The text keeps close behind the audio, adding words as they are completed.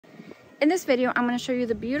In this video, I'm going to show you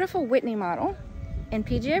the beautiful Whitney model in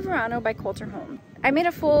PGA Verano by Coulter Home. I made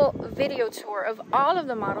a full video tour of all of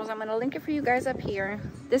the models. I'm going to link it for you guys up here.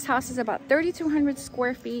 This house is about 3,200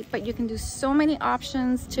 square feet, but you can do so many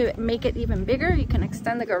options to make it even bigger. You can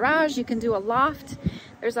extend the garage, you can do a loft.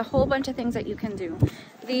 There's a whole bunch of things that you can do.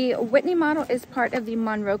 The Whitney model is part of the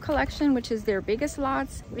Monroe collection, which is their biggest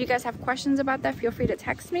lots. If you guys have questions about that, feel free to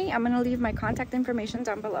text me. I'm going to leave my contact information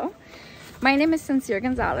down below. My name is Sonsire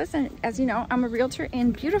Gonzalez, and as you know, I'm a realtor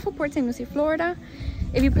in beautiful Port St. Lucie, Florida.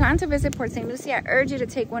 If you plan to visit Port St. Lucie, I urge you to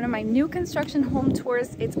take one of my new construction home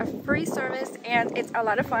tours. It's a free service and it's a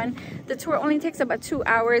lot of fun. The tour only takes about 2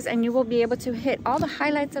 hours and you will be able to hit all the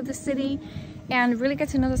highlights of the city and really get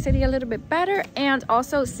to know the city a little bit better, and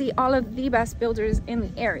also see all of the best builders in the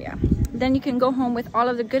area. Then you can go home with all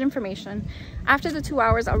of the good information. After the 2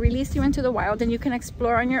 hours, I'll release you into the wild and you can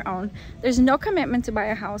explore on your own. There's no commitment to buy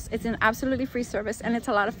a house. It's an absolutely free service and it's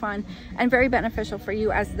a lot of fun and very beneficial for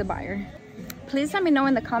you as the buyer. Please let me know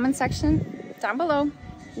in the comment section down below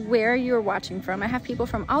where you're watching from. I have people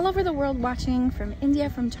from all over the world watching, from India,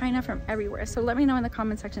 from China, from everywhere. So let me know in the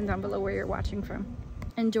comment section down below where you're watching from.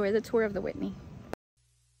 Enjoy the tour of the Whitney.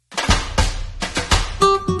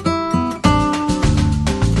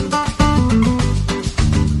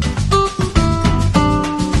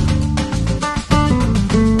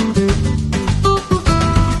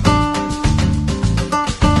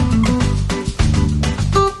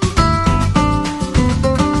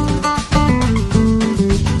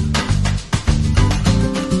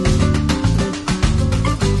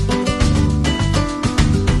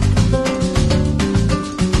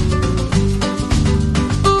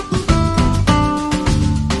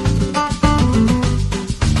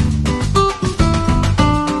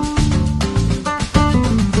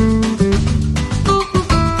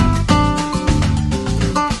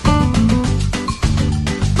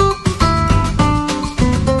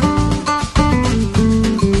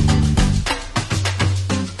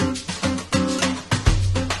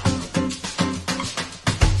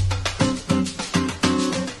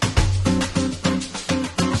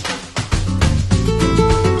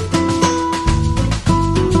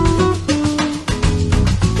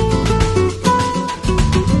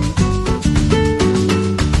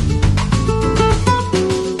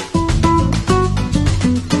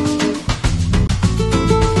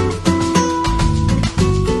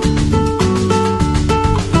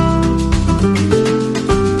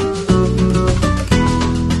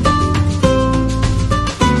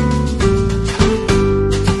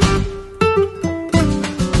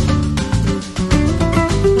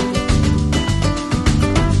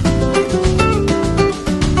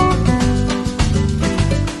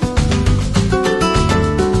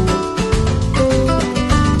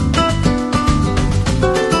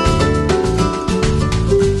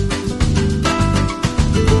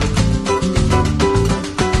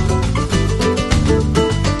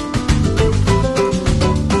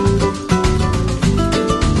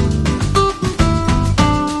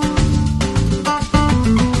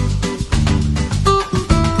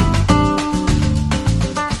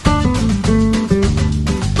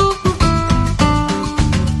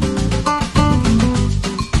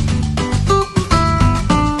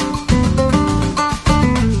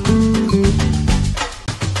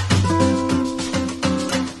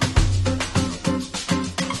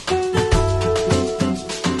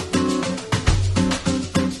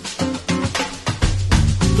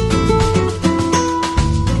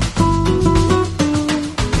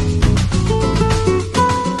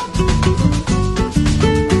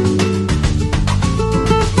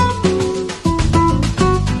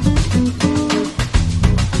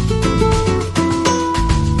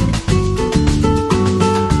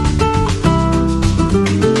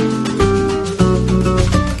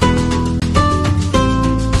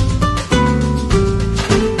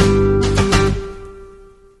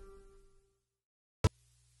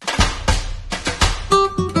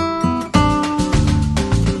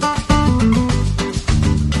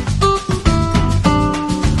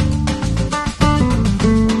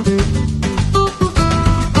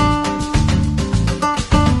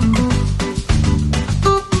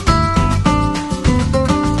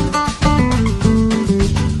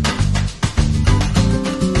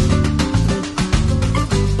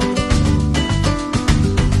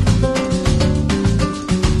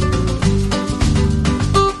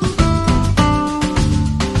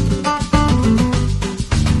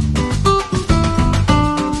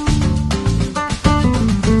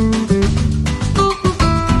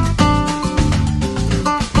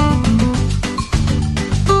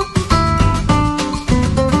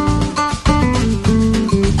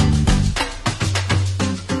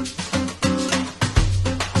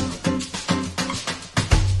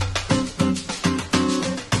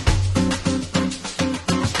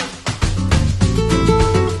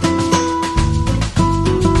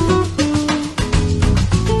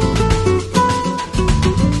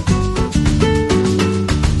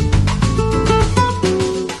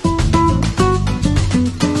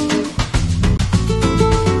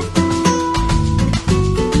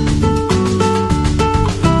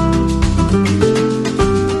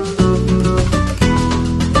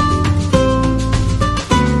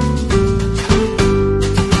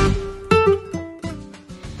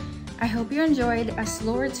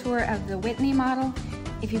 slower tour of the Whitney model.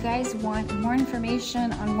 If you guys want more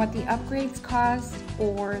information on what the upgrades cost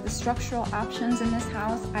or the structural options in this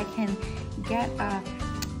house, I can get a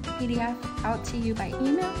PDF out to you by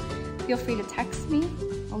email. Feel free to text me.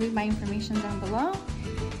 I'll leave my information down below.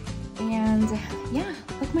 And yeah,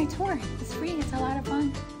 book my tour. It's free, it's a lot of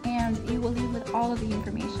fun. And you will leave with all of the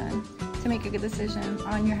information to make a good decision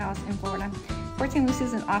on your house in Florida. Fort St. Lucie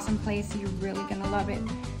is an awesome place. You're really gonna love it.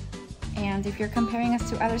 And if you're comparing us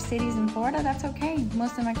to other cities in Florida, that's okay.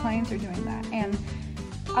 Most of my clients are doing that. And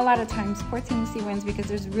a lot of times, Fort St. Lucie wins because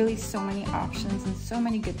there's really so many options and so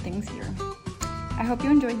many good things here. I hope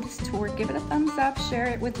you enjoyed this tour. Give it a thumbs up, share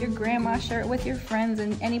it with your grandma, share it with your friends,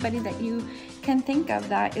 and anybody that you can think of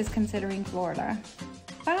that is considering Florida.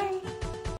 Bye.